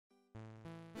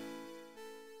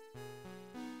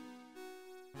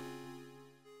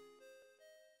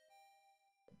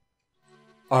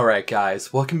Alright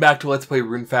guys, welcome back to Let's Play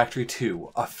Rune Factory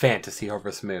 2, A Fantasy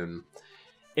Harvest Moon.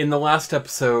 In the last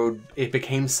episode, it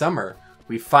became summer.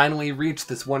 We finally reached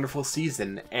this wonderful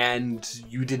season, and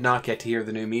you did not get to hear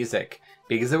the new music,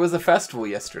 because it was a festival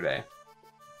yesterday.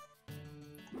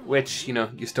 Which,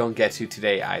 you still don't get to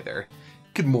today either.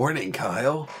 Good morning,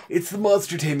 Kyle. It's the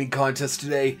monster taming contest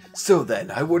today. So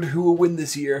then, I wonder who will win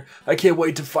this year. I can't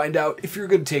wait to find out. If you're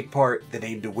going to take part, then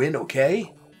aim to win,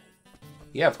 okay?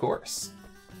 Yeah, of course.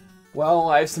 Well,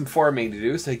 I have some farming to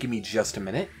do, so give me just a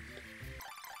minute.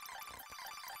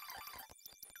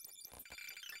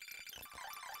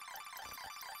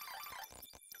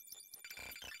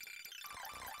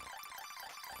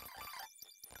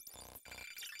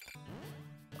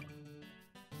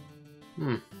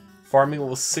 Farming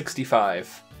level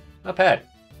 65. Not bad.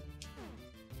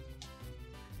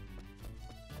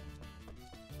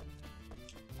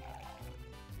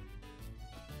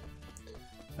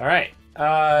 Alright.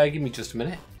 Give me just a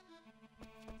minute.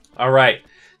 Alright,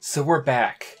 so we're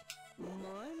back.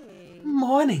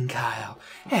 Morning, Kyle.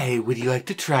 Hey, would you like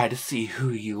to try to see who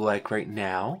you like right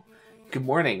now? Good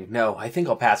morning. No, I think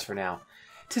I'll pass for now.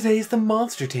 Today's the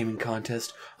monster taming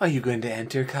contest. Are you going to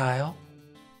enter, Kyle?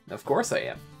 Of course I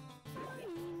am.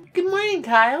 Good morning,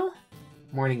 Kyle.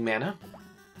 Morning, Mana.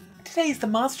 Today's the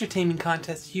monster taming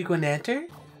contest. You going to enter?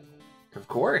 Of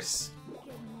course.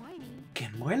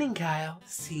 Good morning, Kyle.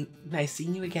 Nice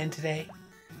seeing you again today.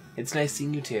 It's nice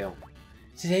seeing you too.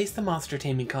 Today's the monster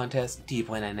taming contest. Do you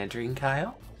plan on entering,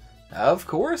 Kyle? Of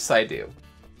course I do.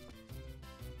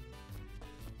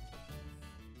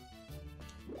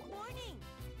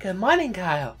 Good morning,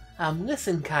 Kyle.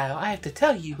 Listen, Kyle, I have to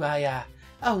tell you,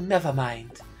 oh, never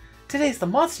mind. Today's the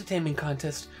monster taming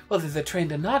contest. Whether they're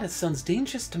trained or not, it sounds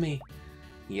dangerous to me.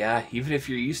 Yeah, even if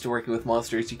you're used to working with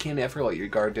monsters, you can't ever let your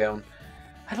guard down.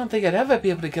 I don't think I'd ever be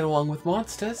able to get along with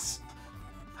monsters.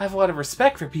 I have a lot of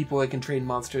respect for people that can train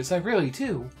monsters, I really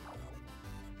do.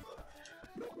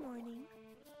 Good morning.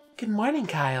 Good morning,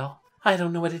 Kyle. I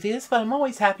don't know what it is, but I'm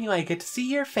always happy when I get to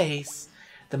see your face.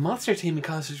 The monster taming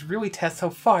contest really tests how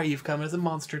far you've come as a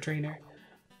monster trainer.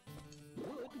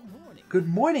 Good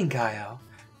morning, Kyle.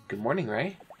 Good morning,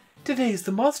 Ray. Today's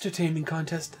the monster taming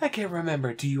contest. I can't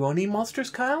remember. Do you own any monsters,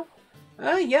 Kyle?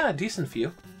 Yeah, a decent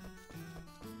few.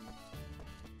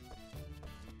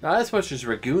 Not as much as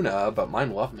Raguna, but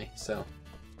mine love me, so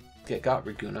got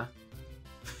Raguna.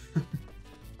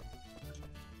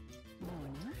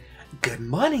 Good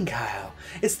morning, Kyle.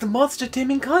 It's the monster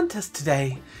taming contest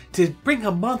today. To bring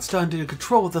a monster under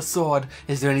control with a sword,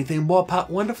 is there anything more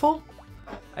wonderful?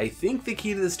 I think the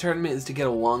key to this tournament is to get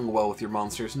along well with your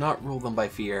monsters, not rule them by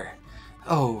fear.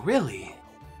 Oh, really?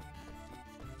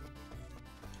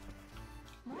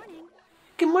 Morning.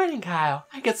 Good morning, Kyle.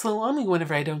 I get so lonely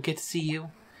whenever I don't get to see you.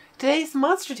 Today's the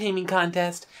monster taming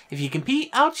contest. If you compete,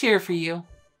 I'll cheer for you.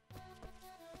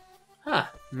 Huh,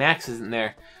 Max isn't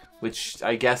there, which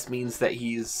I guess means that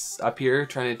he's up here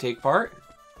trying to take part.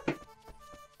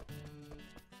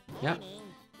 Yep.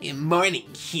 Good morning,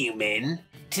 human.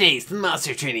 Today's the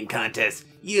monster training contest.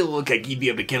 You look like you'd be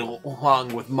able to get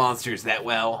along with monsters that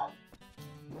well.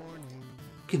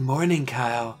 Good morning,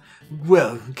 Kyle.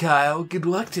 Well, Kyle, good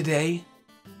luck today.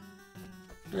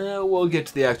 We'll get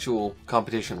to the actual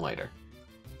competition later.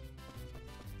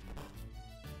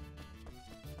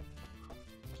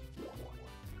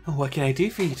 What can I do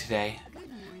for you today?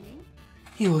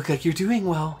 You look like you're doing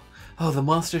well. Oh, the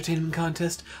monster taming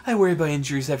contest. I worry about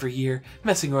injuries every year.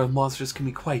 Messing around with monsters can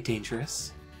be quite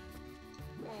dangerous.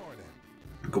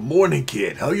 Good morning,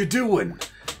 kid. How you doing?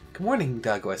 Good morning,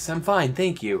 Douglas. I'm fine,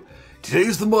 thank you.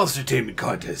 Today's the monster taming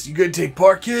contest. You gonna take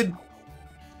part, kid?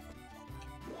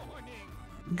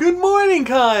 Good morning,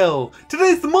 Kyle!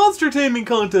 Today's the monster taming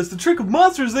contest. The trick of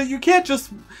monsters is that you can't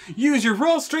just use your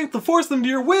raw strength to force them to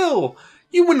your will.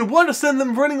 You wouldn't want to send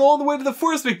them running all the way to the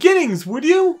forest beginnings, would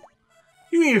you?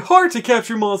 You need heart to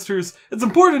capture monsters. It's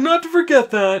important not to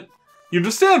forget that. You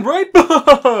understand, right?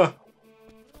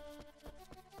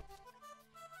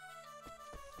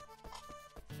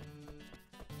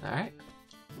 Alright.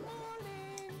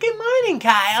 Good morning,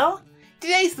 Kyle.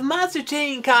 Today's the monster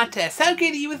taming contest. How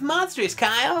good are you with monsters,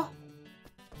 Kyle?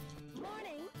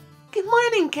 Morning. Good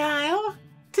morning, Kyle.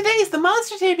 Today's the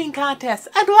monster taming contest.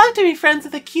 I'd love to be friends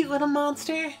with a cute little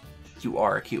monster. You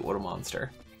are a cute little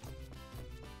monster.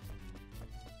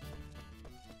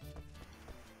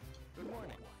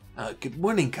 Good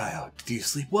morning, Kyle. Did you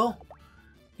sleep well?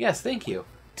 Yes, thank you.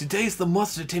 Today's the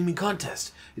monster taming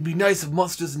contest. It'd be nice if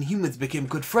monsters and humans became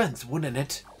good friends, wouldn't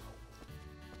it?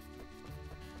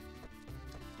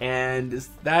 And is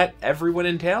that everyone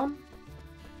in town?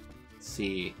 Let's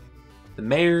see. The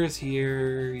mayor's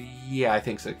here. Yeah, I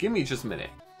think so. Give me just a minute.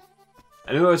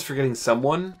 I knew I was forgetting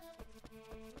someone.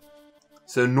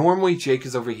 So normally Jake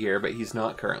is over here, but he's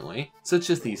not currently. So it's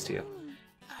just these two.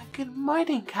 Good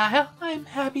morning, Kyle. I'm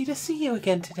happy to see you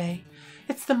again today.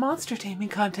 It's the monster taming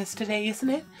contest today, isn't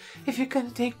it? If you're going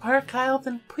to take part, Kyle,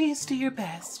 then please do your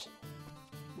best.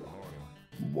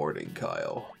 Morning,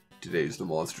 Kyle. Today's the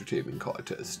monster taming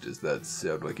contest. Does that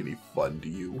sound like any fun to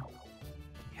you?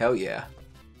 Hell yeah.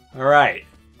 Alright,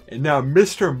 and now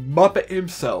Mr. Muppet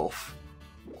himself.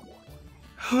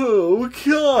 Oh,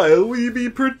 Kyle, will you be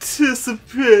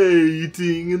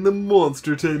participating in the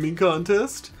monster taming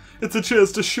contest? It's a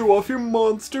chance to show off your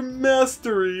monster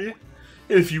mastery.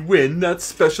 And if you win, that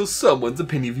special someone's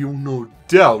opinion of you will no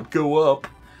doubt go up.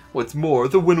 What's more,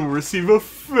 the winner will receive a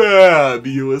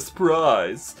fabulous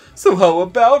prize. So how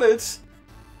about it?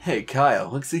 Hey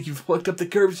Kyle, looks like you've plucked up the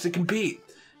courage to compete.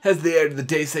 As the heir to the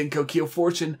Daisenko Kyo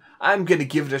fortune, I'm gonna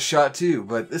give it a shot too,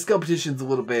 but this competition's a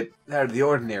little bit out of the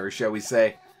ordinary, shall we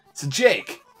say. So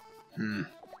Jake!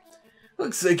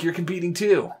 Looks like you're competing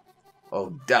too.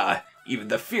 Oh duh, even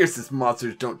the fiercest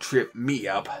monsters don't trip me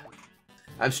up.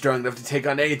 I'm strong enough to take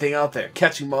on anything out there.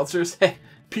 Catching monsters? Heh,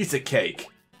 piece of cake.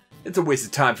 It's a waste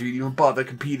of time for you to even bother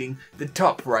competing. The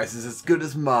top prize is as good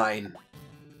as mine.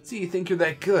 So you think you're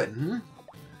that good,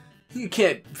 You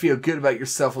can't feel good about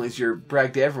yourself unless you're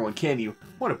brag to everyone, can you?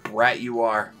 What a brat you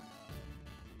are.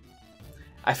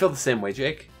 I feel the same way,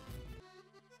 Jake.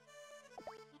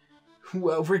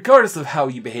 Well, regardless of how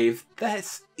you behave,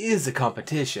 this is a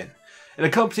competition. And a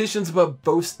competition's about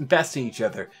besting each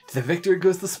other. To the victor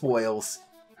goes the spoils.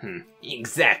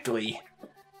 Exactly.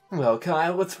 Well,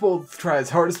 Kyle, let's both try as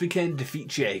hard as we can to defeat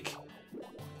Jake.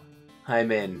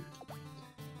 I'm in.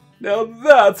 Now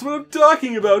that's what I'm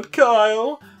talking about,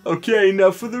 Kyle! Okay,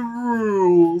 now for the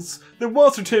rules. The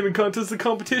monster taming contest is a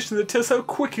competition that tests how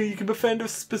quickly you can befriend a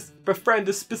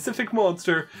specific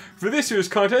monster. For this year's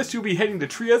contest, you'll be heading to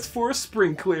Trias Forest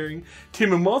Spring Clearing.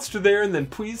 Tame a monster there, and then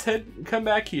please come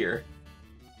back here.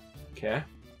 Okay.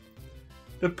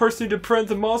 The person who befriends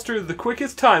the monster at the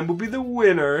quickest time will be the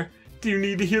winner. Do you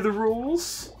need to hear the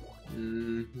rules?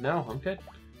 No, I'm good.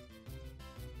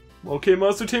 Okay,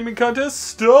 monster taming contest,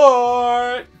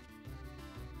 start!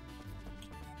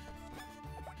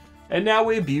 And now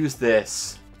we abuse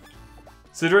this.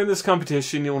 So during this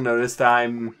competition, you'll notice that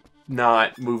I'm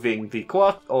not moving the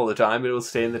clock all the time. It will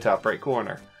stay in the top right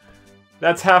corner.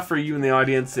 That's half for you in the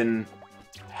audience and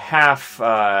half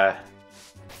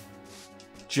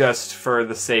just for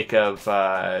the sake of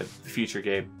the future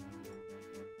game.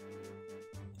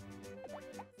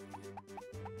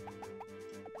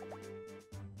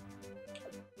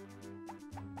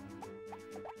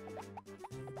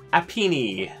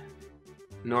 Apini.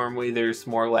 Normally there's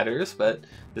more letters, but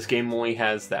this game only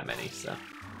has that many, so.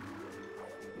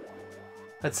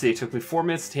 Let's see, it took me 4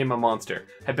 minutes to tame a monster.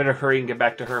 I'd better hurry and get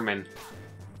back to Herman.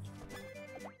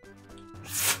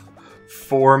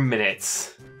 4 minutes.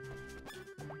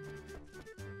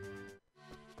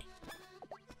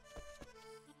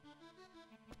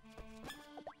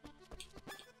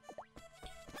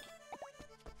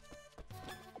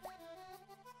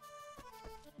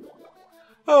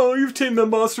 Oh, you've tamed the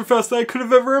monster faster than I could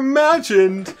have ever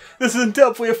imagined! This is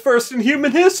definitely a first in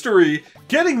human history!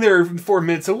 Getting there in 4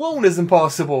 minutes alone is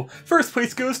impossible! First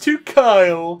place goes to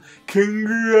Kyle!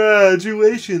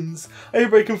 Congratulations! I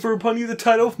hereby confer upon you the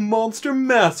title of Monster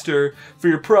Master! For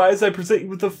your prize, I present you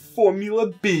with the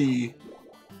Formula B!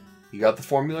 You got the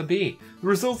Formula B. The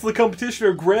results of the competition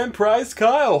are Grand Prize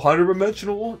Kyle, Honorable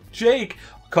Mention Jake,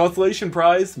 Consolation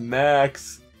Prize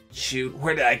Max. Shoot,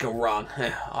 where did I go wrong?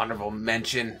 Honorable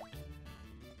mention.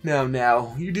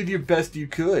 Now, you did your best you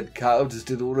could. Kyle just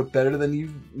did a little better than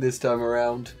you this time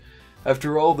around.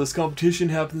 After all, this competition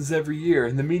happens every year.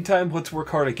 In the meantime, let's work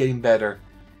hard at getting better.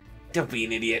 Don't be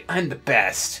an idiot. I'm the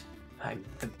best. I'm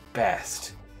the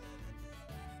best.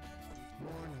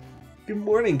 Good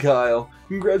morning, Kyle.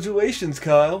 Congratulations,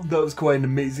 Kyle. That was quite an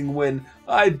amazing win.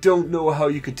 I don't know how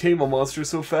you could tame a monster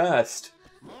so fast.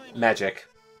 Magic.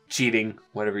 Cheating,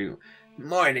 whatever you...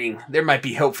 Morning. There might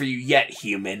be hope for you yet,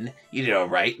 human. You did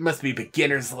alright. Must be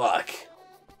beginner's luck.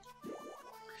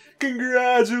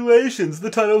 Congratulations! The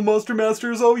title of Monster Master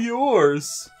is all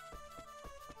yours!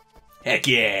 Heck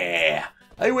yeah!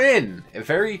 I win! A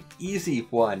very easy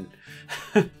one.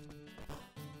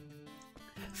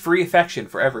 Free affection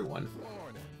for everyone.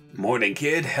 Morning,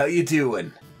 kid. How you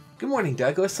doing? Good morning,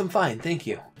 Douglas. I'm fine, thank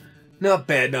you. Not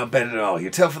bad at all.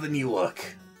 You're tougher than you look.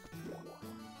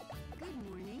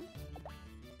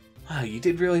 Wow, you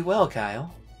did really well,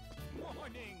 Kyle.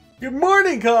 Good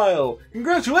morning, Kyle!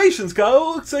 Congratulations,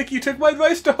 Kyle! Looks like you took my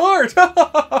advice to heart! Ha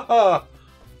ha ha ha!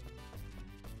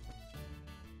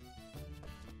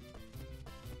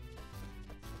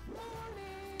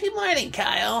 Good morning,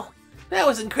 Kyle. That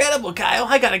was incredible, Kyle.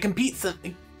 I gotta compete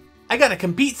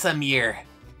some year.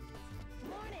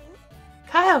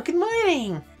 Kyle, good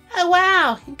morning. Oh,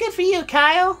 wow. Good for you,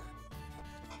 Kyle.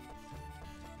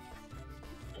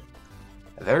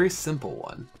 A very simple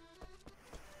one.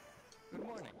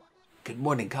 Good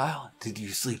morning, Kyle. Did you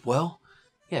sleep well?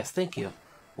 Yes, thank you.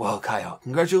 Well, Kyle,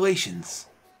 congratulations.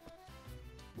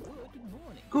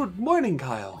 Good morning,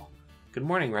 Kyle. Good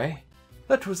morning, Ray.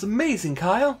 That was amazing,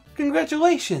 Kyle.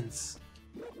 Congratulations.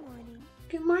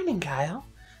 Good morning, Kyle.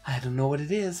 I don't know what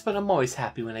it is, but I'm always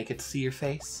happy when I get to see your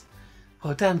face.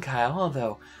 Well done, Kyle,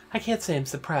 although I can't say I'm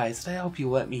surprised. I hope you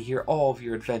let me hear all of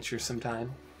your adventures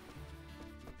sometime.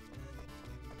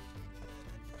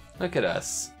 Look at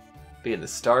us, being the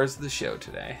stars of the show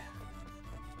today.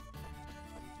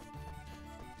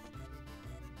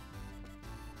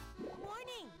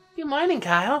 Good morning,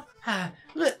 Kyle.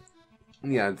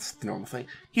 Yeah, it's the normal thing.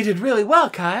 You did really well,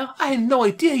 Kyle. I had no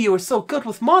idea you were so good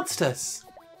with monsters.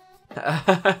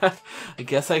 I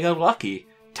guess I got lucky.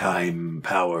 Time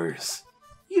powers.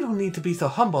 You don't need to be so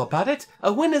humble about it.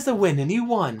 A win is a win, and you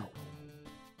won.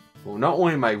 Well, not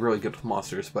only am I really good with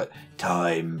monsters, but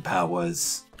time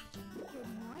powers.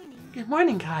 Good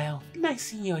morning, Kyle. Nice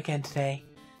seeing you again today.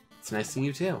 It's nice seeing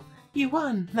you too. You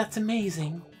won. That's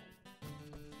amazing.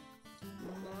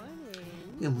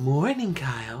 Good morning,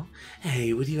 Kyle.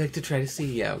 Hey, would you like to try to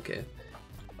see? Yeah, okay.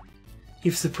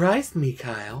 You've surprised me,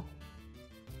 Kyle.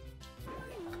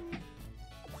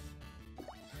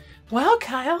 Well,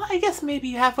 Kyle, I guess maybe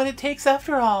you have what it takes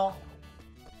after all.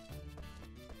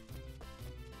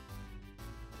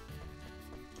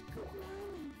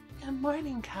 Good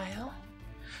morning, Kyle.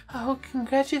 Oh,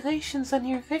 congratulations on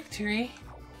your victory.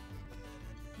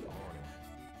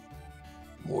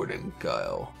 Morning,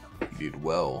 Kyle. You did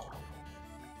well.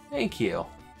 Thank you.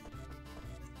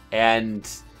 And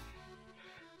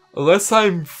unless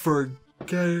I'm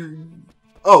forgetting...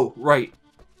 Oh, right.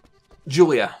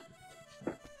 Julia.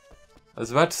 I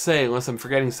was about to say, unless I'm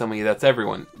forgetting somebody, that's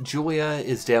everyone. Julia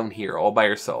is down here all by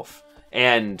herself.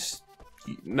 And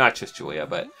not just Julia,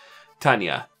 but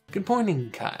Tanya. Good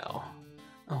morning, Kyle.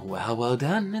 Oh, wow, well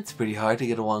done. It's pretty hard to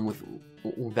get along with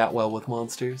that well with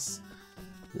monsters.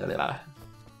 Morning.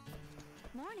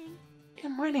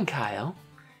 Good morning, Kyle.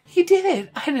 You did it!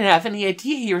 I didn't have any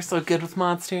idea you were so good with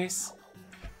monsters.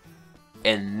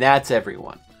 And that's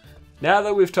everyone. Now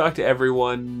that we've talked to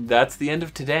everyone, that's the end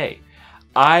of today.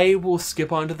 I will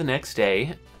skip on to the next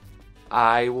day.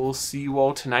 I will see you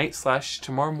all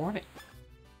tonight/tomorrow morning.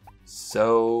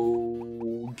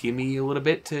 So, give me a little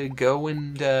bit to go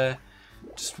and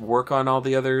just work on all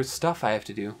the other stuff I have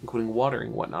to do, including watering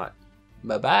and whatnot.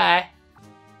 Bye-bye!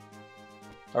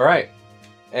 Alright.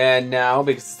 And now,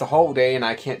 because it's the holiday and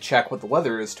I can't check what the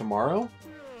weather is tomorrow,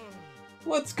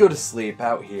 let's go to sleep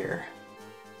out here.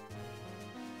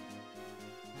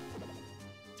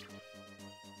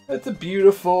 It's a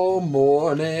beautiful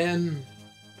morning.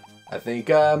 I think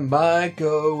I might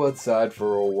go outside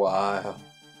for a while.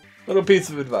 Little piece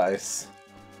of advice.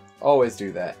 Always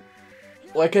do that.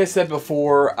 Like I said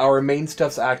before, our main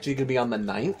stuff's actually going to be on the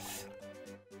 9th.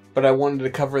 But I wanted to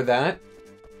cover that.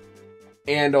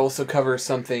 And also cover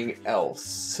something else.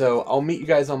 So I'll meet you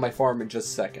guys on my farm in just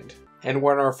a second. And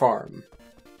we're on our farm.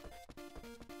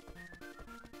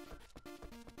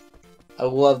 I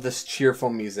love this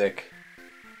cheerful music.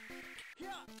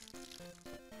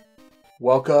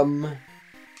 Welcome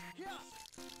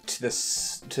to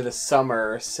the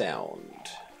summer sound.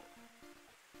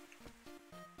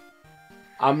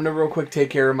 I'm gonna real quick take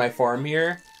care of my farm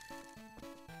here.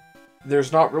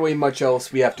 There's not really much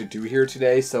else we have to do here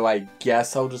today, so I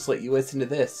guess I'll just let you listen to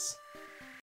this.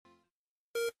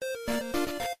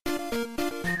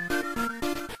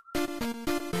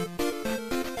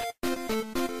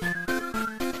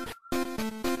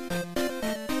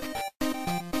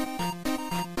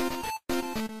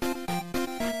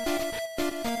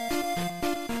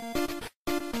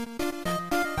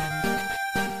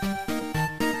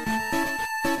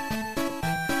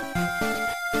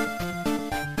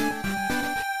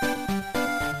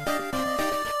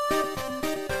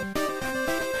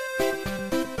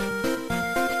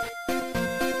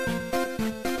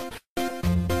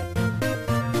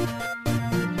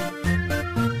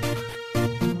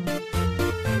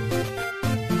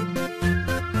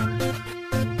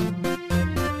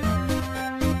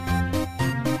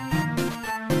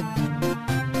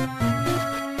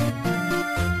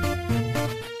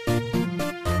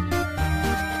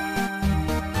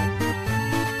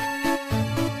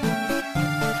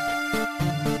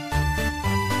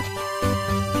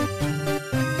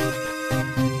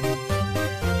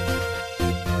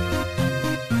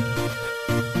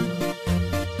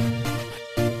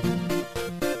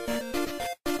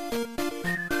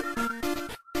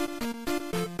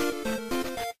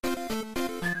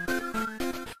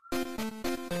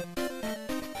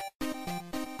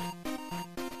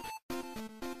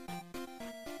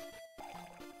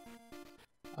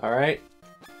 Alright,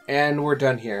 and we're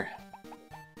done here.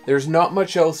 There's not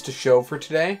much else to show for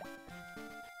today.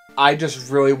 I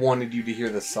just really wanted you to hear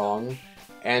the song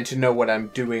and to know what I'm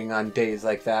doing on days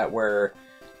like that where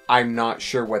I'm not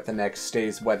sure what the next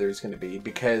day's weather is going to be,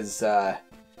 because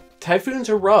typhoons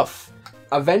are rough.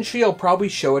 Eventually I'll probably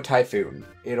show a typhoon.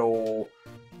 It'll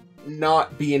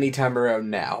not be any time around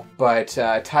now, but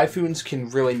typhoons can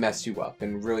really mess you up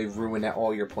and really ruin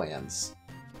all your plans.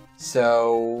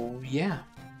 So, yeah.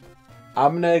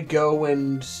 I'm gonna go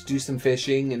and do some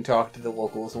fishing and talk to the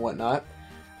locals and whatnot.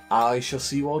 I shall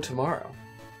see you all tomorrow.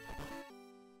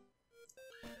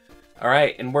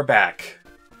 Alright, and we're back.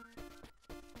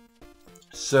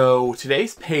 So,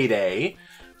 today's payday,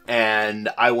 and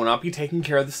I will not be taking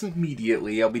care of this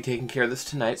immediately. I'll be taking care of this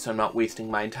tonight, so I'm not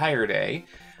wasting my entire day.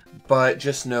 But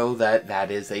just know that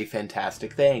that is a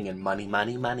fantastic thing, and money,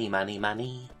 money, money, money,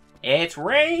 money. It's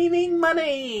raining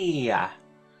money!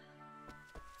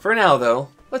 For now, though,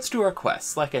 let's do our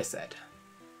quests, like I said.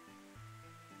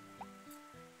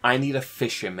 I need a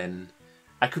fisherman.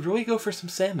 I could really go for some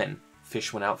salmon.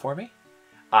 Fish one out for me?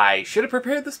 I should have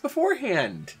prepared this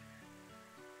beforehand.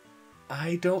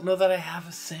 I don't know that I have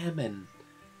a salmon.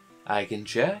 I can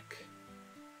check.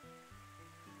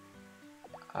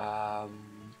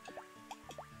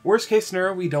 Worst case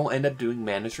scenario, we don't end up doing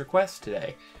managed requests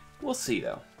today. We'll see,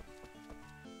 though.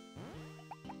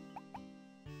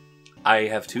 I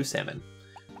have 2 salmon.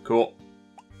 Cool.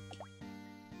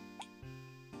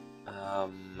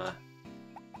 I'm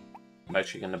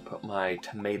actually going to put my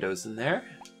tomatoes in there.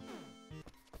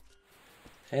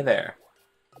 Hey there.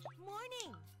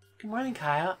 Morning. Good morning,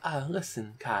 Kyle.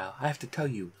 Listen, Kyle, I have to tell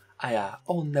you.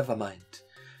 Oh, never mind.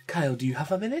 Kyle, do you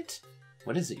have a minute?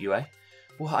 What is it, Yue?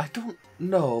 Well, I don't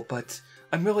know, but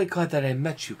I'm really glad that I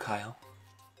met you, Kyle.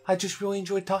 I just really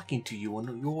enjoy talking to you,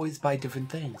 and you always buy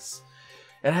different things.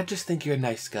 And I just think you're a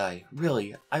nice guy.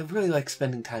 Really, I really like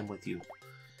spending time with you.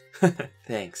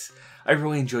 Thanks. I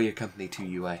really enjoy your company too,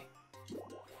 Yue.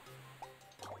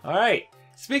 Alright,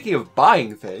 speaking of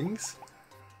buying things...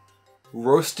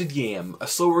 Roasted yam. A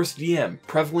slow roasted yam,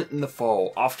 prevalent in the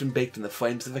fall, often baked in the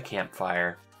flames of a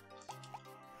campfire.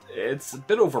 It's a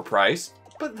bit overpriced,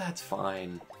 but that's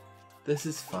fine. This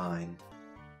is fine.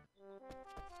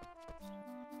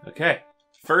 Okay,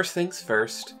 first things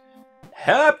first.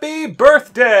 Happy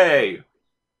birthday!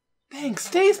 Thanks,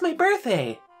 today's my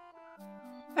birthday!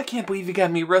 I can't believe you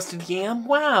got me roasted yam,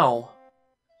 wow!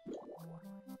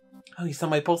 Oh, you saw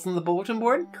my post on the bulletin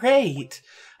board? Great!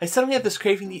 I suddenly have this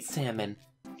craving to eat salmon.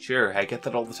 Sure, I get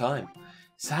that all the time.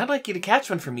 So I'd like you to catch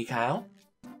one for me, Kyle.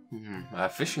 A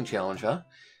fishing challenge, huh?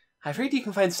 I've heard you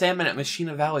can find salmon at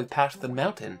Machina Valley past the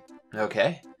mountain.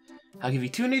 Okay. I'll give you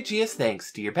 2 energy as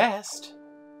thanks. Do your best.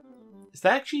 Is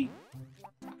that actually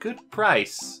good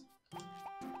price?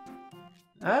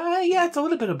 Yeah, it's a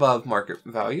little bit above market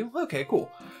value. Okay,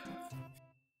 cool.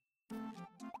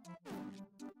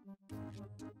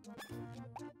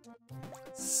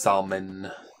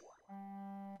 Salmon.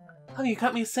 Oh, you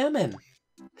got me a salmon.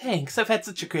 Thanks, I've had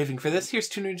such a craving for this. Here's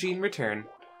 2 energy in return.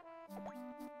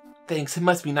 Thanks, it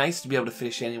must be nice to be able to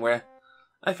fish anywhere.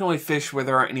 I can only fish where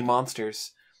there aren't any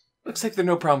monsters. Looks like they're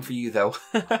no problem for you, though.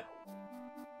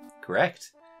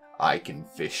 Correct. I can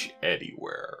fish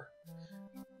anywhere.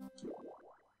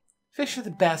 Fish are the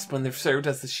best when they're served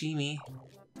as sashimi.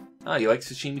 Oh, you like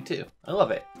sashimi too. I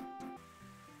love it.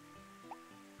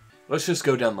 Let's just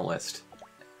go down the list.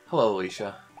 Hello,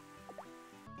 Alicia.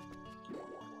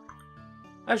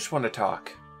 I just want to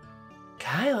talk.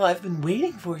 Kyle, I've been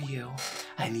waiting for you.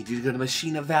 I need you to go to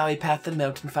Machina Valley, path the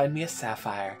mountain, find me a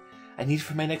sapphire. I need it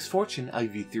for my next fortune. I'll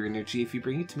give you 3 energy if you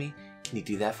bring it to me. Can you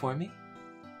do that for me?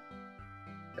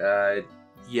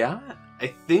 Yeah. I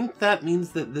think that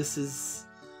means that this is...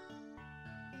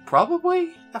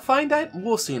 probably a fine item?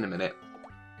 We'll see in a minute.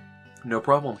 No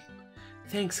problem.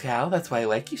 Thanks, Cal. That's why I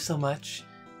like you so much.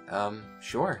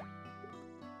 Sure.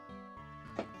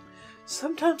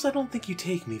 Sometimes I don't think you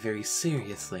take me very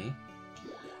seriously.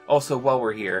 Also, while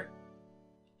we're here,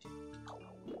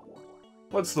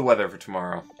 what's the weather for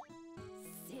tomorrow?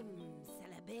 Sim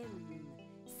salabim.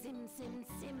 Sim sim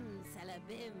sim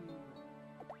salabim.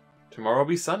 Tomorrow will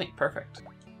be sunny. Perfect.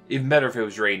 Even better if it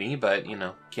was rainy, but, you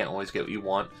know, can't always get what you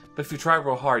want. But if you try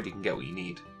real hard, you can get what you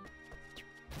need.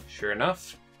 Sure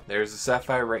enough, there's a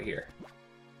sapphire right here.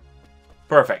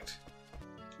 Perfect.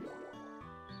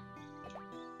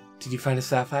 Did you find a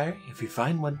sapphire? If you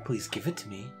find one, please give it to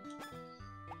me.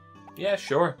 Yeah,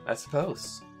 sure, I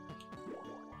suppose.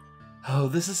 Oh,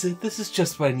 this is it. This is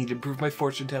just what I need to improve my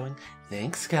fortune telling.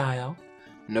 Thanks, Kyle.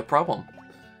 No problem.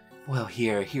 Well,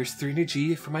 here's 3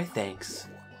 energy for my thanks.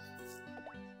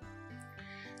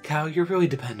 Kyle, you're really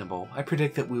dependable. I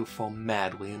predict that we will fall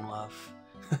madly in love.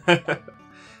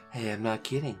 Hey, I'm not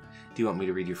kidding. Do you want me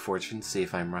to read your fortune, see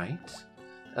if I'm right?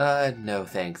 No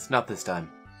thanks. Not this time.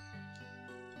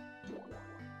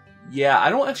 Yeah, I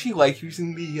don't actually like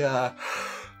using the,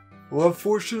 love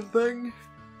fortune thing.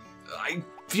 I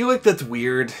feel like that's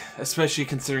weird, especially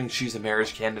considering she's a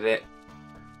marriage candidate.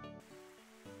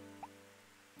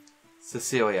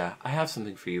 Cecilia, I have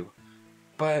something for you,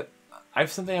 but I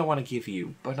have something I want to give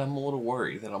you, but I'm a little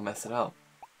worried that I'll mess it up.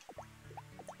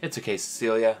 It's okay,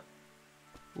 Cecilia.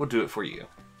 We'll do it for you.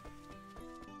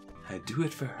 I do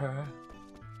it for her.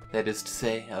 That is to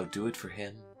say, I'll do it for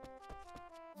him.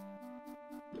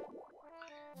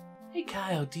 Hey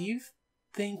Kyle, do you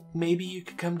think maybe you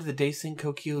could come to the Daisen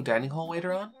Kokyo dining hall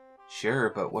later on? Sure,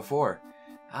 but what for?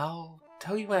 I'll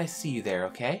tell you when I see you there,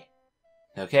 okay?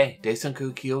 Okay, Daisen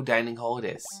Kokyo dining hall it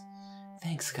is.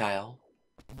 Thanks, Kyle.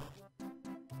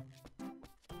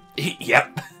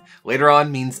 Yep, later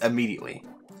on means immediately.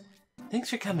 Thanks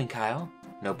for coming, Kyle.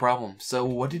 No problem. So,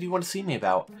 what did you want to see me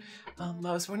about? I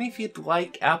was wondering if you'd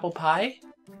like apple pie?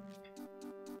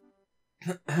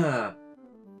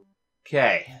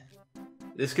 Okay.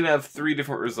 This can have 3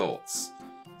 different results.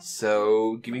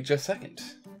 So, give me just a second.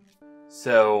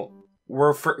 So,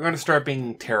 we're going to start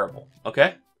being terrible,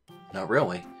 okay? Not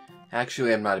really.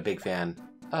 Actually, I'm not a big fan.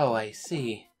 Oh, I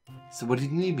see. So what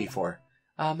did you need me for?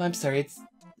 I'm sorry,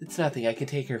 it's nothing. I can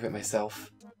take care of it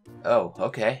myself. Oh,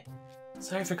 okay.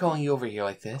 Sorry for calling you over here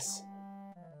like this.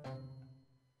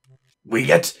 We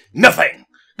get nothing!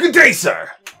 Good day, sir!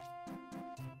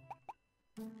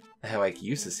 I like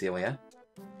you, Cecilia.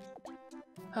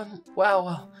 Wow,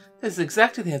 well, this is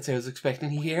exactly the answer I was expecting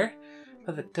to hear.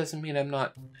 But that doesn't mean I'm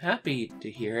not happy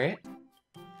to hear it.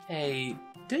 Hey,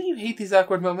 don't you hate these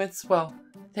awkward moments? Well,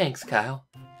 thanks, Kyle.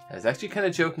 I was actually kind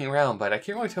of joking around, but I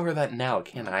can't really tell her that now,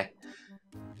 can I?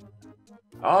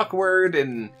 Awkward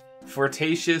and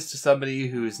flirtatious to somebody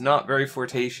who's not very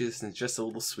flirtatious and just a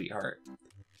little sweetheart.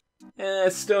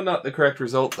 It's still not the correct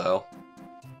result, though.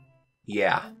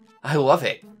 Yeah, I love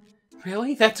it.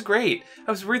 Really? That's great.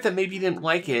 I was worried that maybe you didn't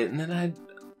like it, and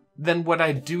then what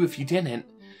I'd do if you didn't.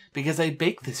 Because I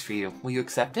baked this for you. Will you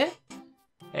accept it?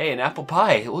 Hey, an apple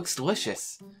pie. It looks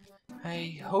delicious.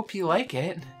 I hope you like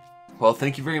it. Well,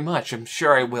 thank you very much. I'm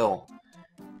sure I will.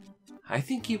 I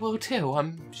think you will too.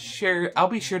 I'll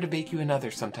be sure to bake you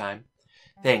another sometime.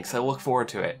 Thanks. I look forward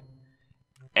to it.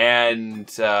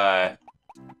 And,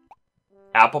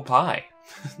 apple pie.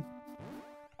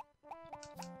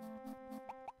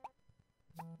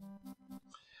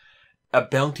 A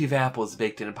bounty of apples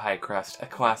baked in a pie crust, a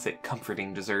classic,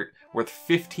 comforting dessert worth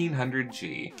 1500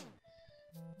 G.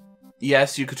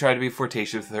 Yes, you could try to be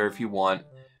flirtatious with her if you want,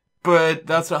 but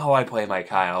that's not how I play my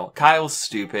Kyle. Kyle's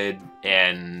stupid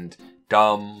and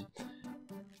dumb,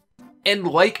 and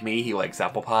like me, he likes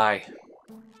apple pie.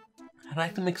 I'd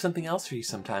like to make something else for you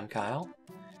sometime, Kyle.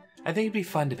 I think it'd be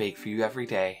fun to bake for you every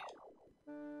day.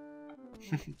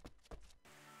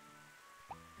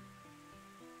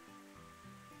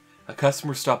 A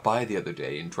customer stopped by the other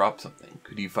day and dropped something.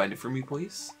 Could you find it for me,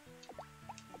 please?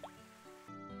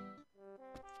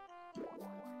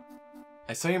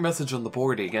 I saw your message on the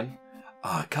board, Egan.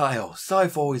 Kyle, sorry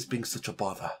for always being such a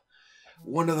bother.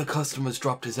 One of the customers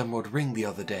dropped his emerald ring the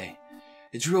other day.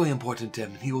 It's really important to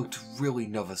him, and he looked really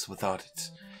nervous without it.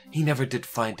 He never did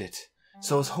find it,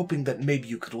 so I was hoping that maybe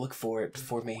you could look for it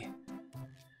for me.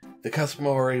 The customer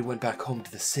already went back home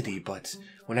to the city, but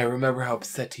when I remember how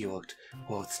upset he looked,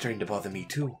 well, it's starting to bother me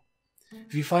too.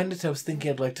 If you find it, I was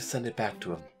thinking I'd like to send it back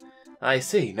to him. I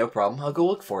see, no problem. I'll go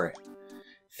look for it.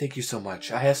 Thank you so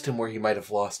much. I asked him where he might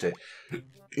have lost it.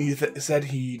 He said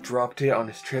he dropped it on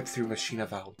his trip through Machina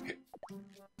Valley.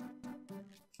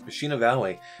 Machina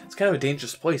Valley? It's kind of a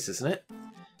dangerous place, isn't it?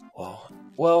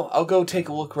 Well, I'll go take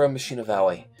a look around Machina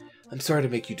Valley. I'm sorry to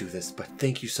make you do this, but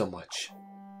thank you so much.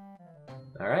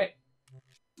 Alright.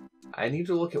 I need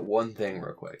to look at one thing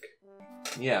real quick.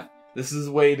 Yeah, this is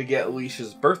a way to get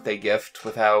Alicia's birthday gift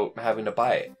without having to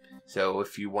buy it. So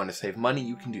if you want to save money,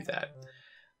 you can do that.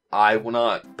 I will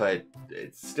not, but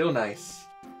it's still nice.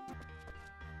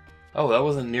 Oh, that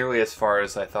wasn't nearly as far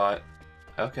as I thought.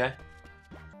 Okay.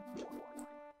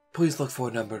 Please look for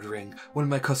a numbered ring. One of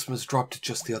my customers dropped it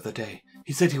just the other day.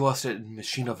 He said he lost it in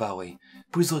Machina Valley.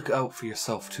 Please look out for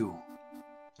yourself, too.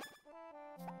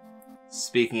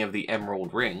 Speaking of the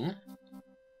emerald ring...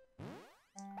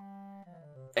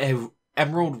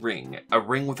 Emerald ring. A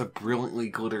ring with a brilliantly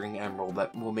glittering emerald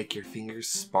that will make your fingers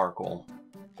sparkle.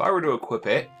 If I were to equip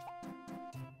it,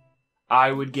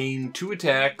 I would gain 2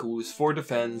 attack, lose 4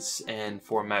 defense, and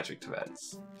 4 magic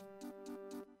defense.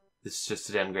 This is just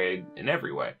a downgrade in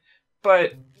every way.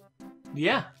 But,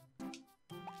 yeah.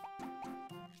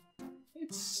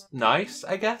 It's nice,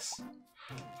 I guess.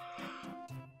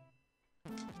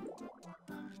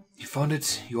 You found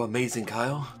it? You amazing,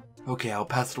 Kyle. Okay, I'll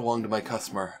pass it along to my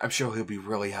customer. I'm sure he'll be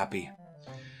really happy.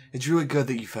 It's really good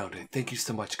that you found it. Thank you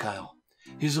so much, Kyle.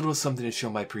 Here's a little something to show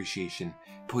my appreciation.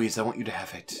 Please, I want you to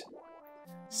have it.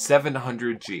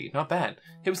 700G. Not bad.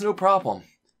 It was no problem.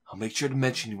 I'll make sure to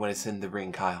mention you when I send the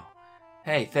ring, Kyle.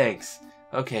 Hey, thanks.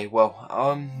 Okay, well,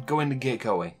 I'm going to get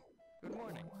going. Good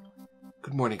morning.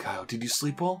 Good morning, Kyle. Did you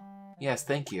sleep well? Yes,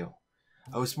 thank you.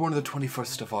 I was born on the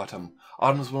 21st of autumn.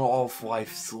 Autumn is when all of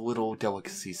life's little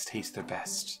delicacies taste their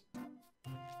best.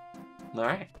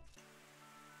 Alright.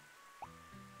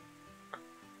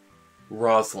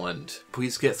 Rosalind,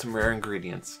 please get some rare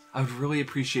ingredients. I would really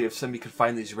appreciate if somebody could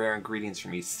find these rare ingredients for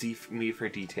me. See me for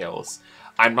details.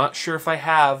 I'm not sure if I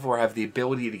have or have the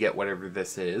ability to get whatever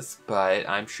this is, but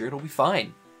I'm sure it'll be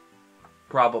fine.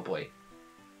 Probably.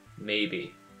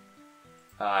 Maybe.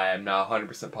 I'm not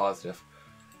 100% positive.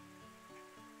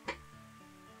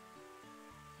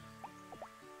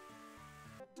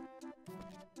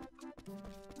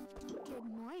 Good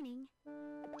morning.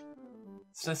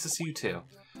 It's nice to see you too.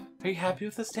 Are you happy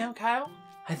with this town, Kyle?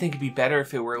 I think it'd be better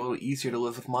if it were a little easier to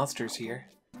live with monsters here.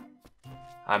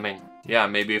 I mean, yeah,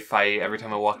 maybe if every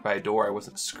time I walked by a door, I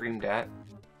wasn't screamed at.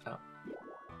 Oh.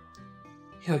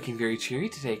 You're looking very cheery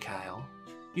today, Kyle.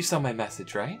 You saw my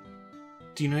message, right?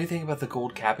 Do you know anything about the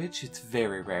gold cabbage? It's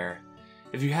very rare.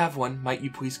 If you have one, might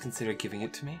you please consider giving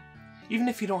it to me? Even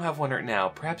if you don't have one right now,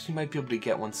 perhaps you might be able to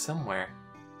get one somewhere.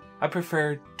 I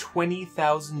prefer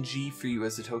 20,000 G for you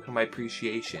as a token of my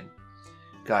appreciation.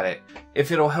 Got it.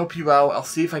 If it'll help you out, I'll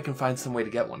see if I can find some way to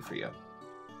get one for you.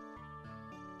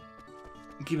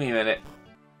 Give me a minute.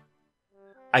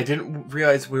 I didn't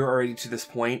realize we were already to this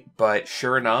point, but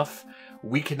sure enough,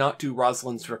 we cannot do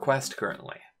Rosalind's request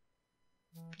currently.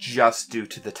 Just due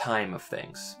to the time of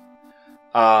things.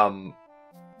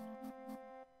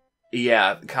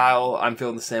 Yeah, Kyle, I'm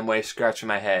feeling the same way, scratching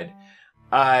my head.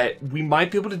 We might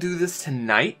be able to do this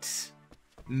tonight.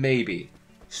 Maybe.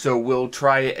 So we'll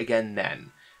try it again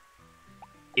then.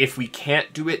 If we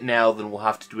can't do it now, then we'll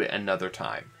have to do it another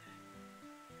time.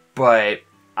 But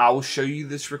I'll show you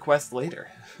this request later.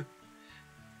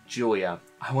 Julia,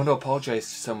 I want to apologize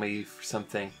to somebody for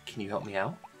something. Can you help me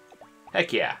out?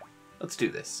 Heck yeah. Let's do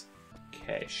this.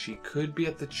 Okay, she could be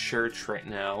at the church right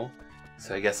now.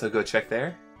 So I guess I'll go check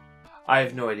there. I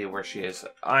have no idea where she is.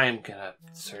 I'm gonna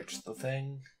search the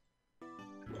thing.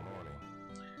 Good morning.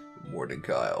 Good morning,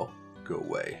 Kyle. Go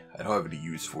away. I don't have any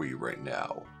use for you right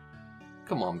now.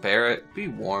 Come on, Barrett. Be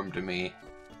warm to me.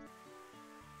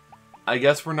 I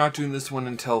guess we're not doing this one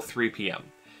until 3 p.m.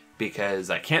 because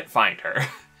I can't find her.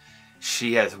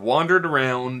 She has wandered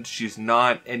around. She's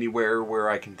not anywhere where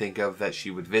I can think of that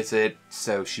she would visit,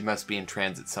 so she must be in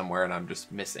transit somewhere and I'm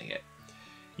just missing it.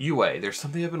 Yue, there's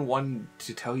something I've been wanting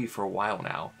to tell you for a while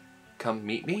now. Come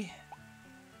meet me?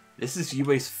 This is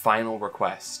Yue's final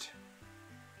request.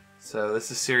 So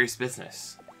this is serious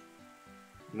business.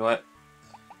 You know what?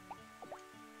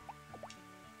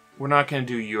 We're not going to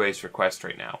do Yue's request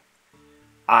right now.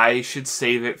 I should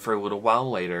save it for a little while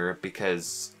later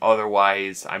because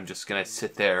otherwise I'm just going to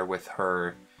sit there with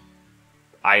her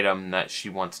item that she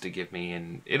wants to give me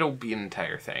and it'll be an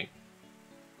entire thing.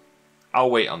 I'll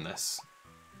wait on this.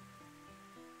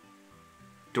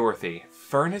 Dorothy,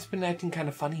 Fern has been acting kind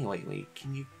of funny lately.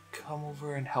 Can you come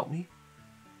over and help me?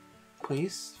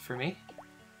 Please, for me?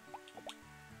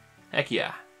 Heck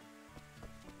yeah.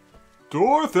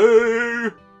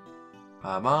 Dorothy!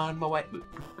 I'm on my way.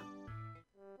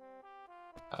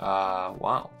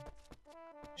 Wow.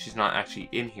 She's not actually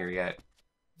in here yet.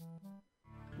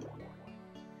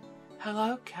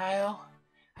 Hello, Kyle.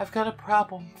 I've got a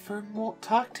problem. Fern won't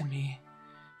talk to me.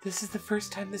 This is the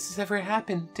first time this has ever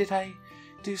happened. Did I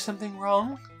do something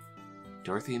wrong?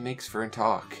 Dorothy makes Fern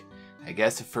talk. I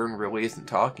guess if Fern really isn't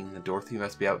talking, then Dorothy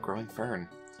must be outgrowing Fern.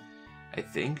 I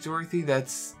think, Dorothy,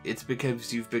 it's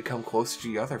because you've become closer to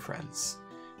your other friends.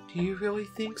 Do you really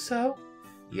think so?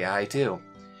 Yeah, I do.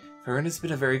 Fern has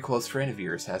been a very close friend of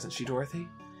yours, hasn't she, Dorothy?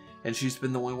 And she's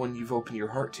been the only one you've opened your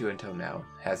heart to until now,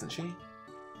 hasn't she?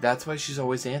 That's why she's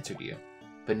always answered you.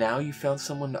 But now you've found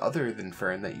someone other than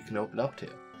Fern that you can open up to.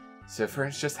 So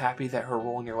Fern's just happy that her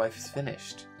role in your life is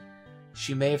finished.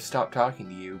 She may have stopped talking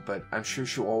to you, but I'm sure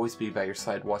she'll always be by your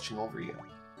side watching over you.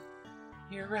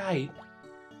 You're right.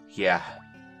 Yeah.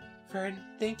 Fern,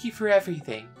 thank you for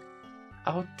everything.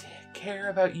 I'll take care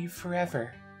about you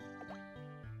forever.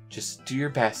 Just do your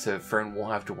best so Fern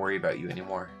won't have to worry about you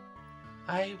anymore.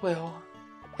 I will.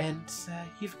 And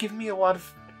you've given me a lot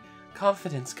of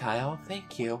confidence, Kyle.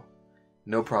 Thank you.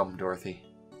 No problem, Dorothy.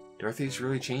 Dorothy's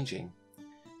really changing.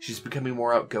 She's becoming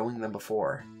more outgoing than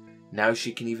before. Now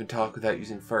she can even talk without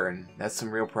using Fern. That's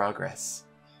some real progress.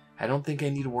 I don't think I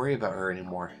need to worry about her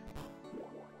anymore.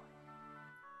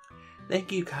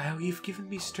 Thank you, Kyle. You've given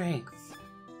me strength.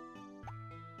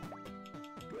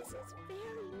 This is very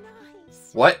nice.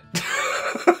 What?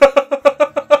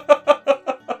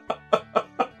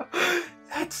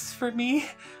 That's for me.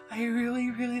 I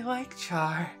really, really like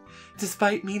Char.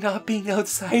 Despite me not being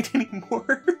outside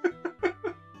anymore.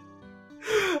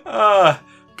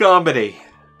 Comedy.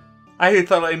 I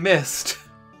thought I missed.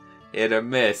 Hit or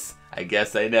miss. I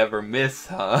guess I never miss,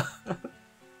 huh?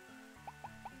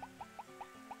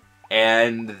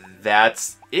 And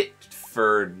that's it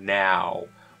for now.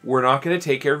 We're not going to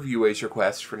take care of UA's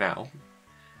request for now.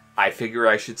 I figure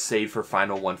I should save for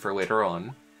final one for later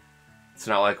on. It's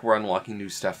not like we're unlocking new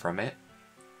stuff from it.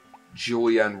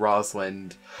 Julia and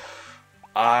Rosalind.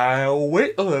 I'll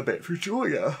wait a little bit for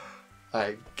Julia,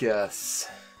 I guess.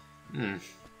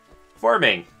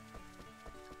 Farming.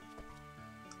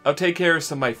 I'll take care of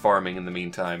some of my farming in the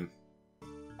meantime.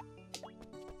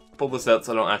 Pull this out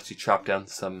so I don't actually chop down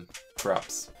some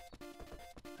crops.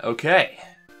 Okay.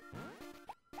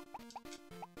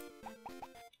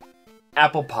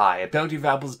 Apple pie. A bounty of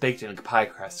apples baked in a pie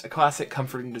crust. A classic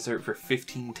comforting dessert for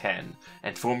 $15.10.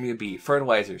 And Formula B.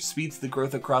 Fertilizer. Speeds the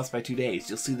growth of crops by 2 days.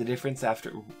 You'll see the difference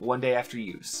after 1 day after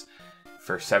use.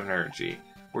 For 7 energy.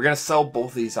 We're going to sell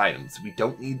both these items. We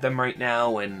don't need them right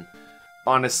now, and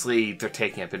honestly, they're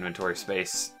taking up inventory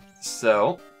space.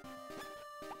 So,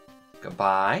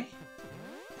 goodbye.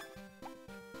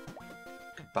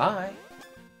 Goodbye.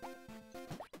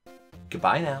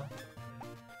 Goodbye now.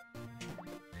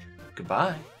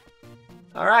 Goodbye.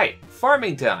 Alright,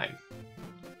 farming time.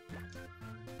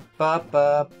 Ba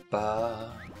ba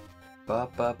ba. Ba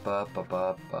ba ba ba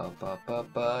ba ba ba ba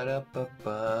ba da ba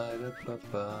ba da ba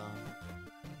ba.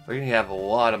 We're gonna have a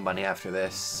lot of money after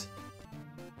this.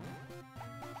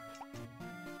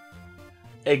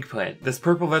 Eggplant. This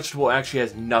purple vegetable actually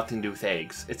has nothing to do with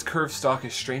eggs. Its curved stalk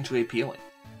is strangely appealing.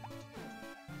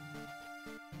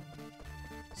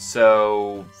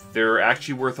 So, they're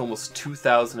actually worth almost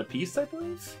 2,000 a piece, I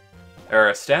believe? Or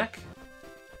a stack?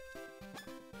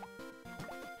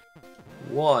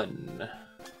 1,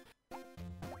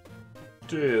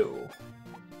 2,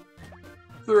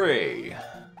 3,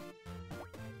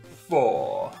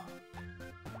 4,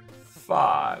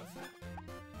 5,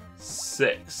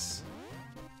 6.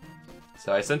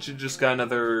 So I essentially just got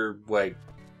another, like,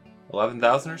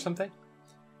 11,000 or something?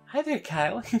 Hi there,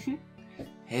 Kyle.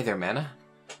 Hey there, Mana.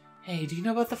 Hey, do you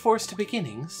know about the Forest of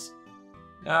Beginnings?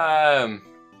 Nope,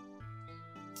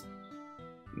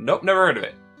 never heard of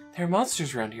it. There are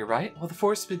monsters around here, right? Well, the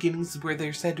Forest of Beginnings is where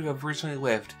they're said to have originally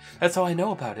lived. That's all I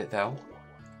know about it, though.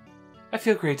 I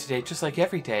feel great today, just like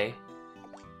every day.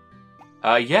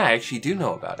 Yeah, I actually do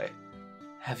know about it.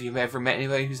 Have you ever met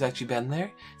anybody who's actually been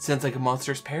there? Sounds like a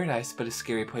monster's paradise, but a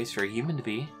scary place for a human to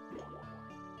be.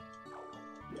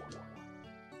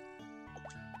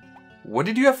 What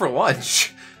did you have for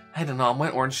lunch? I don't know, I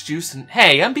went orange juice and...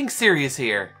 Hey, I'm being serious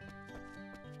here!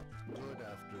 Good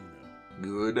afternoon.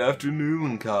 Good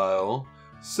afternoon, Kyle.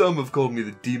 Some have called me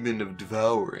the demon of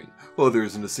devouring. Well, there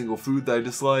isn't a single food that I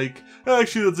dislike.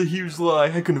 Actually, that's a huge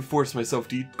lie. I couldn't force myself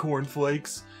to eat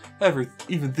cornflakes.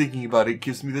 Even thinking about it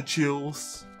gives me the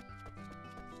chills.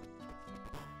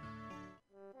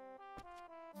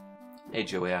 Hey,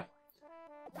 Julia.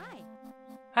 Hi.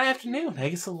 Hi, afternoon. I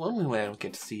get so lonely when I don't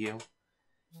get to see you.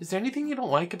 Is there anything you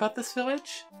don't like about this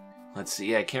village? Let's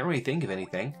see, I can't really think of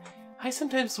anything. I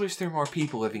sometimes wish there were more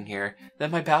people living here,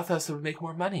 that my bathhouse would make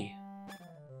more money.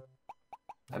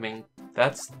 I mean,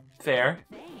 that's fair.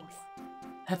 Thanks.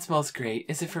 That smells great.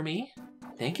 Is it for me?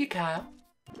 Thank you, Kyle.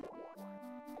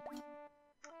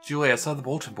 Julia, I saw the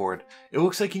bulletin board. It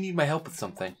looks like you need my help with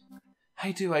something.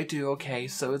 I do. Okay,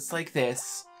 so it's like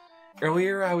this.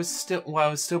 Earlier, while I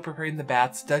was still preparing the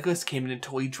baths, Douglas came in and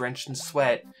totally drenched in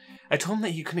sweat. I told him that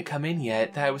he couldn't come in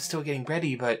yet, that I was still getting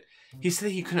ready, but he said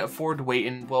that he couldn't afford to wait,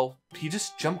 and, well, he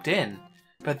just jumped in.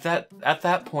 But at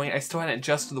that point, I still hadn't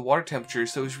adjusted the water temperature,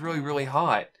 so it was really, really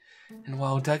hot. And,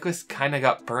 well, Douglas kinda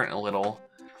got burnt a little.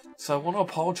 So I want to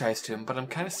apologize to him, but I'm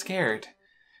kinda scared.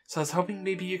 So I was hoping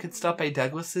maybe you could stop by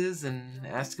Douglas's and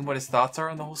ask him what his thoughts are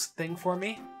on the whole thing for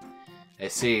me. I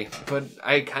see, but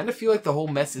I kind of feel like the whole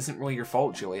mess isn't really your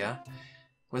fault, Julia.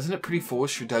 Wasn't it pretty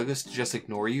foolish for Douglas to just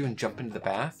ignore you and jump into the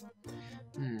bath?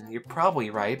 You're probably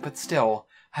right, but still,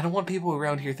 I don't want people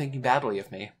around here thinking badly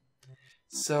of me.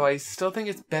 So I still think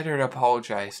it's better to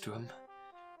apologize to him.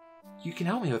 You can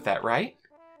help me with that, right?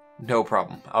 No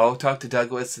problem. I'll talk to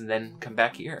Douglas and then come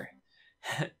back here.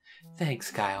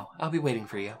 Thanks, Kyle. I'll be waiting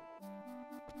for you.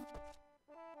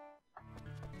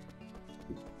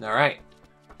 Alright.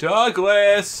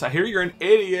 Douglas! I hear you're an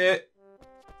idiot!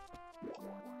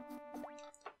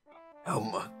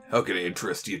 How can I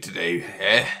interest you today,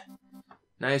 eh?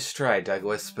 Nice try,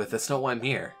 Douglas, but that's not why I'm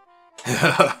here.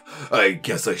 I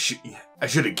guess I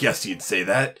should have guessed you'd say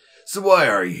that. So why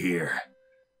are you here?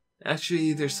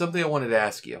 Actually, there's something I wanted to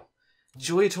ask you.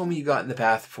 Julia told me you got in the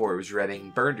bath before it was ready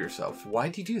and burned yourself.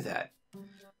 Why'd you do that?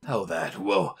 How that?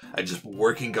 Well, I just been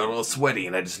working, got all sweaty,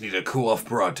 and I just needed to cool off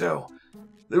pronto.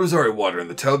 There was already water in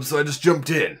the tub, so I just jumped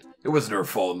in. It wasn't her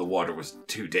fault and the water was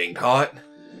too dang hot.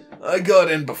 I got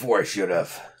in before I should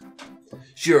have.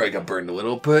 Sure, I got burned a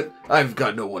little, but I've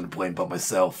got no one to blame but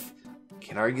myself.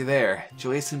 Can't argue there.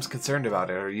 Julia seems concerned about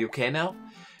it. Are you okay now?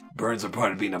 Burns are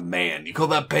part of being a man. You call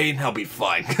that pain? I'll be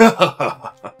fine.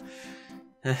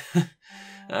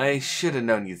 I should have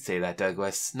known you'd say that,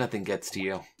 Douglas. Nothing gets to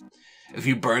you. A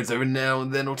few burns every now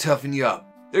and then will toughen you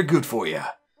up. They're good for you.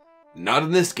 Not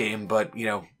in this game, but, you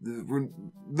know,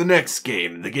 the next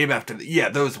game, the game after, yeah,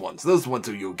 those ones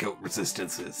are your guilt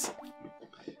resistances.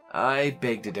 I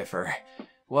beg to differ.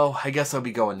 Well, I guess I'll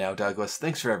be going now, Douglas.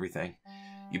 Thanks for everything.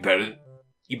 You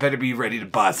better be ready to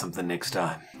buy something next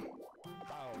time.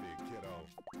 Howdy, kiddo.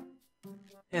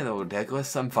 Hello,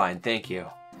 Douglas. I'm fine, thank you.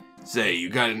 Say, you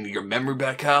got your memory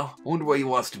back, Kyle? I wonder what you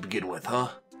lost to begin with, huh?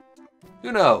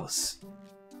 Who knows?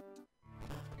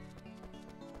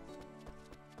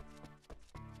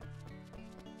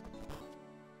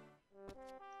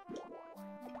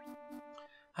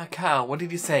 Kyle, what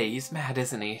did he say? He's mad,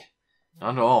 isn't he?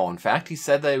 Not at all. In fact, he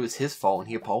said that it was his fault and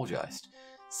he apologized.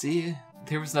 See,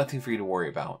 there was nothing for you to worry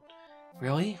about.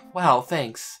 Really? Wow,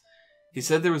 thanks. He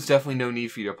said there was definitely no need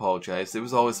for you to apologize. It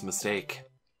was always a mistake.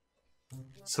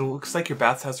 So it looks like your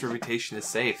bathhouse reputation is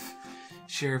safe.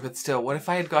 Sure, but still, what if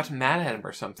I had gotten mad at him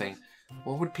or something?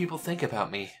 What would people think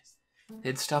about me?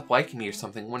 They'd stop liking me or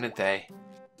something, wouldn't they?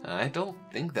 I don't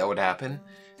think that would happen.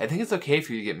 I think it's okay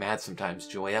for you to get mad sometimes,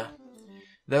 Julia.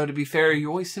 Though, to be fair, you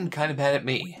always seem kind of mad at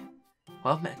me.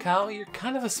 Well, Kyle, you're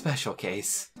kind of a special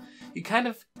case. You kind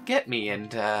of get me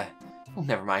and, well,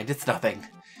 never mind, it's nothing.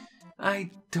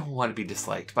 I don't want to be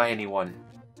disliked by anyone.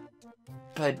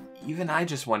 But even I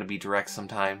just want to be direct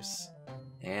sometimes.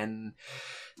 And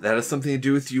that has something to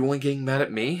do with you only getting mad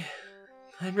at me.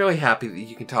 I'm really happy that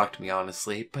you can talk to me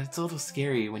honestly, but it's a little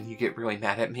scary when you get really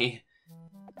mad at me.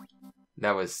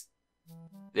 That was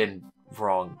in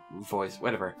wrong voice,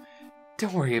 whatever.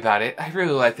 Don't worry about it. I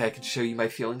really like that I can show you my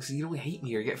feelings so you don't hate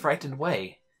me or get frightened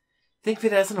away. Think of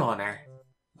it as an honor.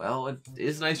 Well, it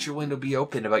is nice you're willing to be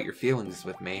open about your feelings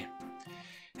with me.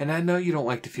 And I know you don't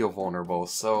like to feel vulnerable,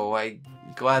 so I'm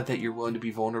glad that you're willing to be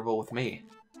vulnerable with me.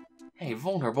 Hey,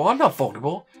 vulnerable? I'm not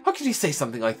vulnerable. How could you say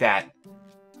something like that?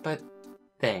 But,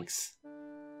 thanks.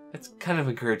 That's kind of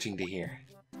encouraging to hear.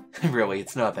 Really,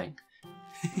 it's nothing.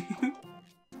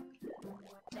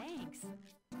 Thanks.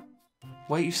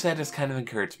 What you said has kind of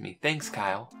encouraged me. Thanks,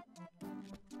 Kyle.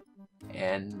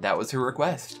 And that was her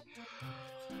request.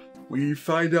 We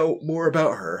find out more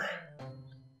about her.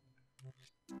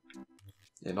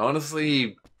 And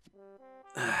honestly,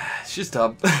 she's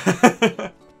dumb.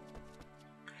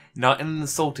 Not in an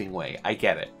insulting way, I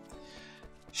get it.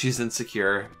 She's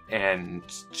insecure, and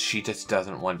she just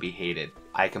doesn't want to be hated.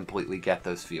 I completely get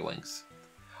those feelings.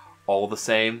 All the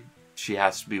same, she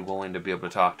has to be willing to be able to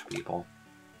talk to people.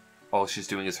 All she's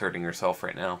doing is hurting herself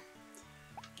right now.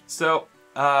 So,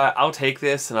 I'll take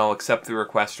this and I'll accept the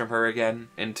request from her again,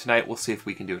 and tonight we'll see if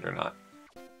we can do it or not.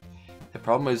 The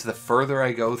problem is the further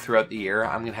I go throughout the year,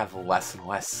 I'm going to have less and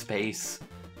less space.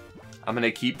 I'm going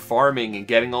to keep farming and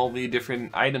getting all the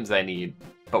different items I need,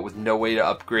 but with no way to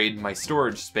upgrade my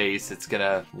storage space, it's going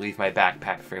to leave my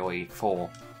backpack fairly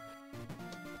full.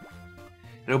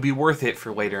 It'll be worth it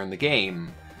for later in the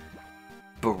game,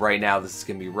 but right now this is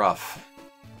going to be rough.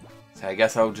 So I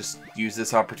guess I'll just use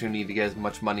this opportunity to get as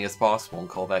much money as possible and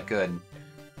call that good.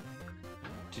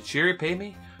 Did she repay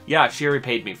me? Yeah, she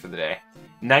repaid me for the day.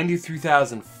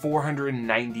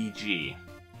 93,490 G.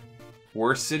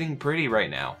 We're sitting pretty right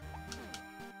now.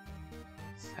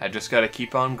 I just gotta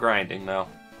keep on grinding though.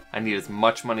 I need as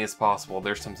much money as possible.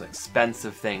 There's some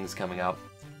expensive things coming up.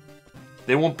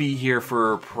 They won't be here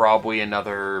for probably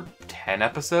another 10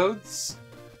 episodes.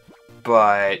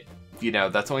 But, you know,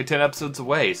 that's only 10 episodes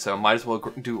away, so I might as well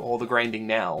do all the grinding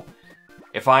now.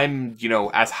 If I'm, you know,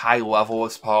 as high level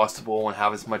as possible and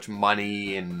have as much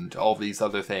money and all these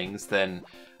other things, then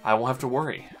I won't have to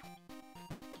worry.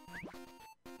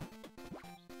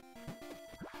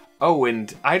 Oh,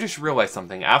 and I just realized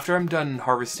something. After I'm done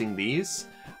harvesting these,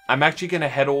 I'm actually going to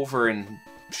head over and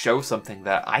show something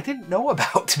that I didn't know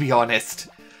about, to be honest.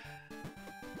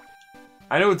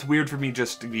 I know it's weird for me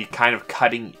just to be kind of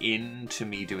cutting into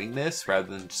me doing this rather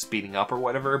than speeding up or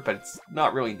whatever, but it's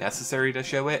not really necessary to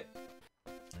show it.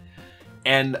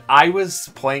 And I was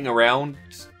playing around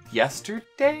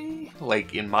yesterday,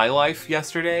 like in my life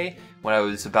yesterday, when I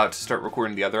was about to start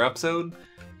recording the other episode.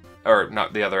 Or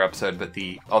not the other episode, but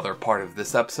the other part of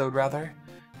this episode, rather.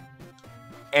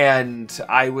 And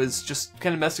I was just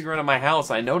kind of messing around in my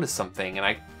house. I noticed something, and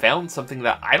I found something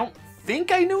that I don't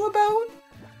think I knew about.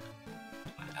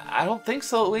 I don't think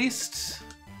so, at least.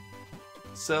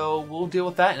 So we'll deal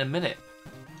with that in a minute.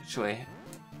 Actually,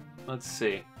 let's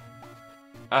see.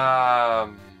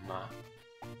 Eggplants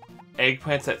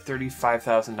at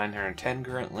 35,910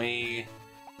 currently.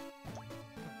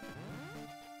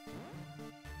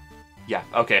 Yeah,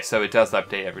 okay, so it does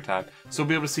update every time. So we'll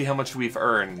be able to see how much we've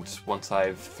earned once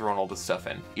I've thrown all this stuff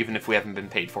in, even if we haven't been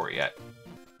paid for it yet.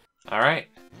 Alright.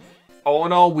 All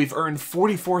in all, we've earned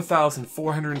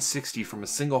 44,460 from a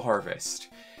single harvest.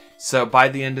 So by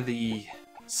the end of the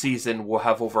season, we'll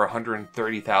have over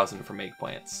 130,000 from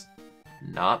eggplants.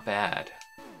 Not bad.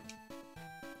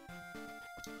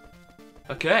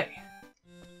 Okay.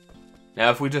 Now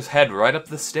if we just head right up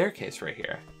the staircase right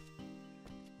here.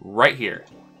 Right here.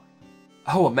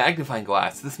 Oh, a magnifying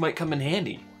glass. This might come in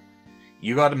handy.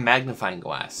 You got a magnifying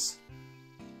glass.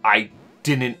 I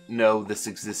didn't know this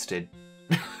existed.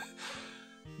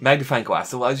 Magnifying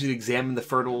glass allows you to examine the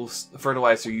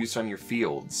fertilizer used on your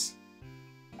fields.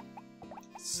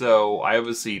 So, I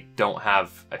obviously don't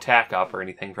have attack up or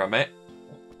anything from it.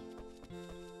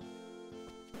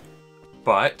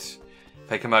 But,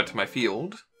 if I come out to my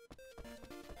field...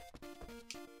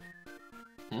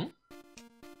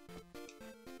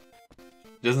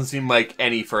 Doesn't seem like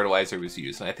any fertilizer was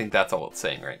used, and I think that's all it's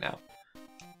saying right now.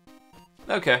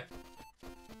 Okay.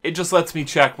 It just lets me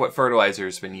check what fertilizer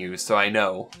has been used, so I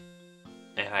know.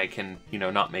 And I can, you know,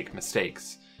 not make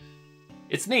mistakes.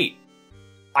 It's neat.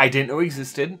 I didn't know it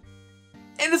existed.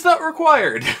 And it's not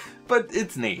required, but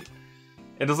it's neat.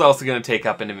 It is also going to take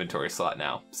up an inventory slot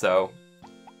now, so,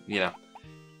 you know.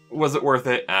 Was it worth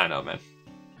it? I don't know, man.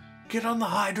 Get on the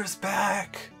Hydra's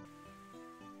back!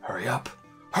 Hurry up!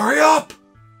 Hurry up!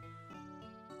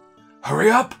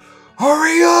 Hurry up!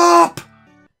 Hurry up!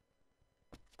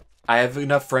 I have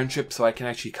enough friendship so I can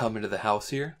actually come into the house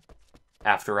here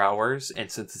after hours,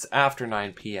 and since it's after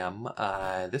 9 p.m.,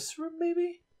 this room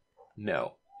maybe?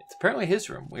 No. It's apparently his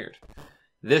room. Weird.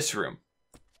 This room.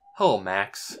 Hello,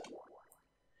 Max.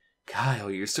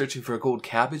 Kyle, you're searching for a gold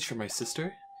cabbage for my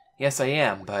sister? Yes, I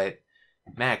am, but...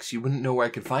 Max, you wouldn't know where I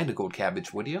could find a gold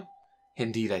cabbage, would you?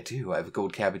 Indeed I do. I have a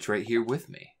gold cabbage right here with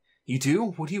me. You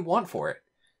do? What do you want for it?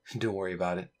 Don't worry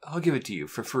about it. I'll give it to you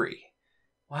for free.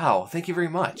 Wow, thank you very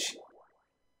much.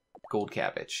 Gold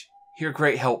cabbage. You're a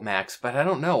great help, Max, but I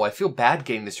don't know. I feel bad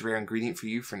getting this rare ingredient for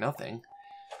you for nothing.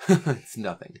 It's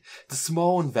nothing. It's a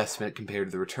small investment compared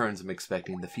to the returns I'm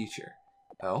expecting in the future.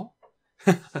 Oh?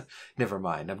 Never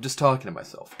mind. I'm just talking to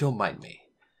myself. Don't mind me.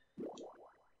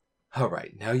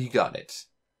 Alright, now you got it.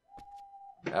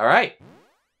 Alright.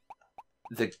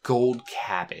 The gold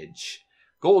cabbage.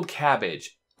 Gold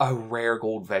cabbage. A rare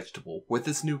gold vegetable. With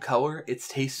this new color, its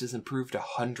taste has improved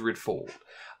 100-fold.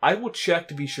 I will check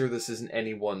to be sure this isn't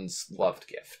anyone's loved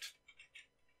gift.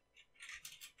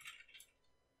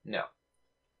 No.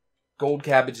 Gold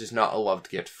cabbage is not a loved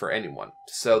gift for anyone,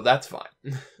 so that's fine.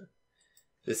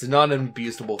 This is not an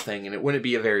abusable thing, and it wouldn't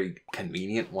be a very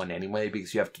convenient one anyway,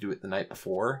 because you have to do it the night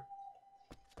before.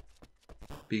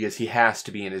 Because he has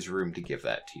to be in his room to give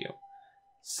that to you.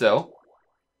 So...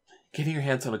 getting your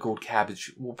hands on a gold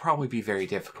cabbage will probably be very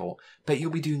difficult, but you'll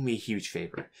be doing me a huge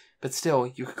favor. But still,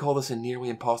 you could call this a nearly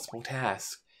impossible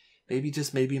task. Maybe,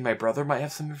 just maybe, my brother might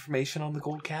have some information on the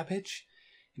gold cabbage?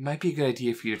 It might be a good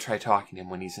idea for you to try talking to him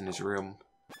when he's in his room.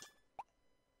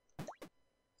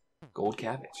 Gold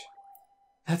cabbage.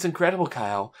 That's incredible,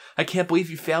 Kyle. I can't believe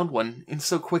you found one, and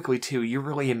so quickly, too. You're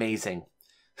really amazing.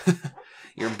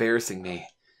 You're embarrassing me.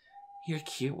 You're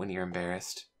cute when you're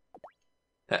embarrassed.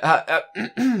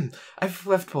 I've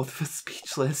left both of us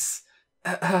speechless.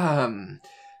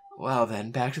 Well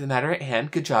then, back to the matter at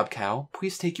hand. Good job, Kyle.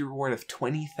 Please take your reward of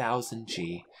 20,000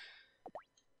 G.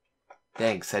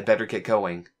 Thanks, I'd better get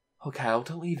going. Oh, Kyle,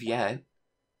 don't leave yet.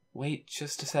 Wait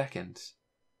just a second.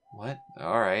 What?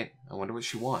 Alright, I wonder what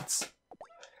she wants.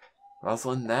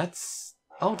 Rosalind, that's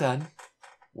all done.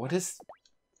 What is...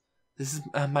 This is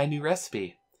my new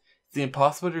recipe. It's the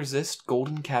impossible to resist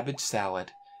golden cabbage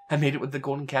salad. I made it with the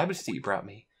golden cabbage that you brought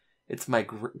me. It's my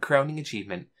crowning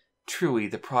achievement. Truly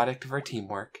the product of our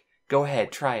teamwork. Go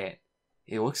ahead, try it.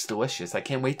 It looks delicious. I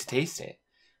can't wait to taste it.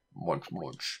 Munch,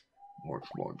 munch. Munch,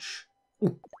 munch.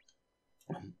 Ooh.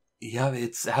 Yeah,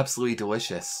 it's absolutely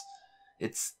delicious.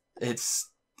 It's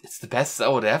the best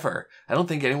salad ever. I don't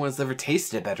think anyone's ever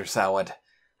tasted a better salad.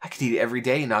 I could eat it every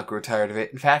day and not grow tired of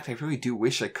it. In fact, I really do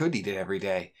wish I could eat it every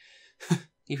day.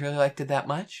 You really liked it that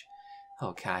much?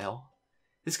 Oh, Kyle.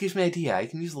 This gives me an idea. I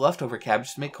can use leftover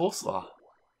cabbage to make coleslaw.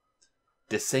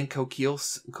 Desenko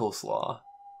coleslaw.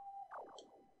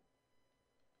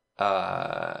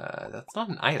 That's not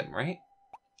an item, right?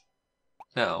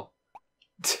 No.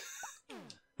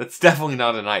 That's definitely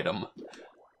not an item.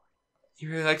 You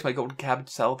really liked my golden cabbage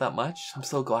salad that much? I'm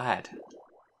so glad.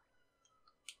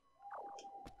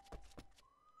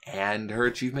 And her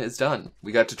achievement is done.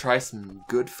 We got to try some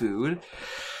good food.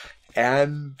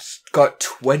 And got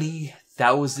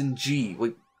 20,000 G.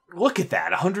 Like, look at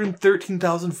that.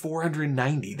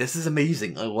 113,490. This is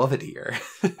amazing. I love it here.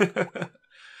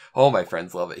 All my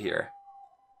friends love it here.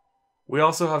 We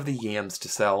also have the yams to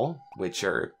sell, which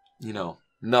are, you know,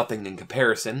 nothing in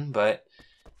comparison, but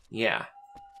yeah.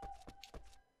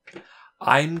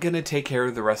 I'm going to take care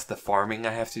of the rest of the farming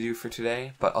I have to do for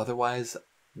today, but otherwise,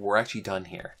 we're actually done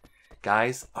here.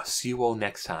 Guys, I'll see you all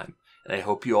next time, and I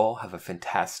hope you all have a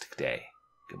fantastic day.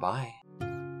 Goodbye.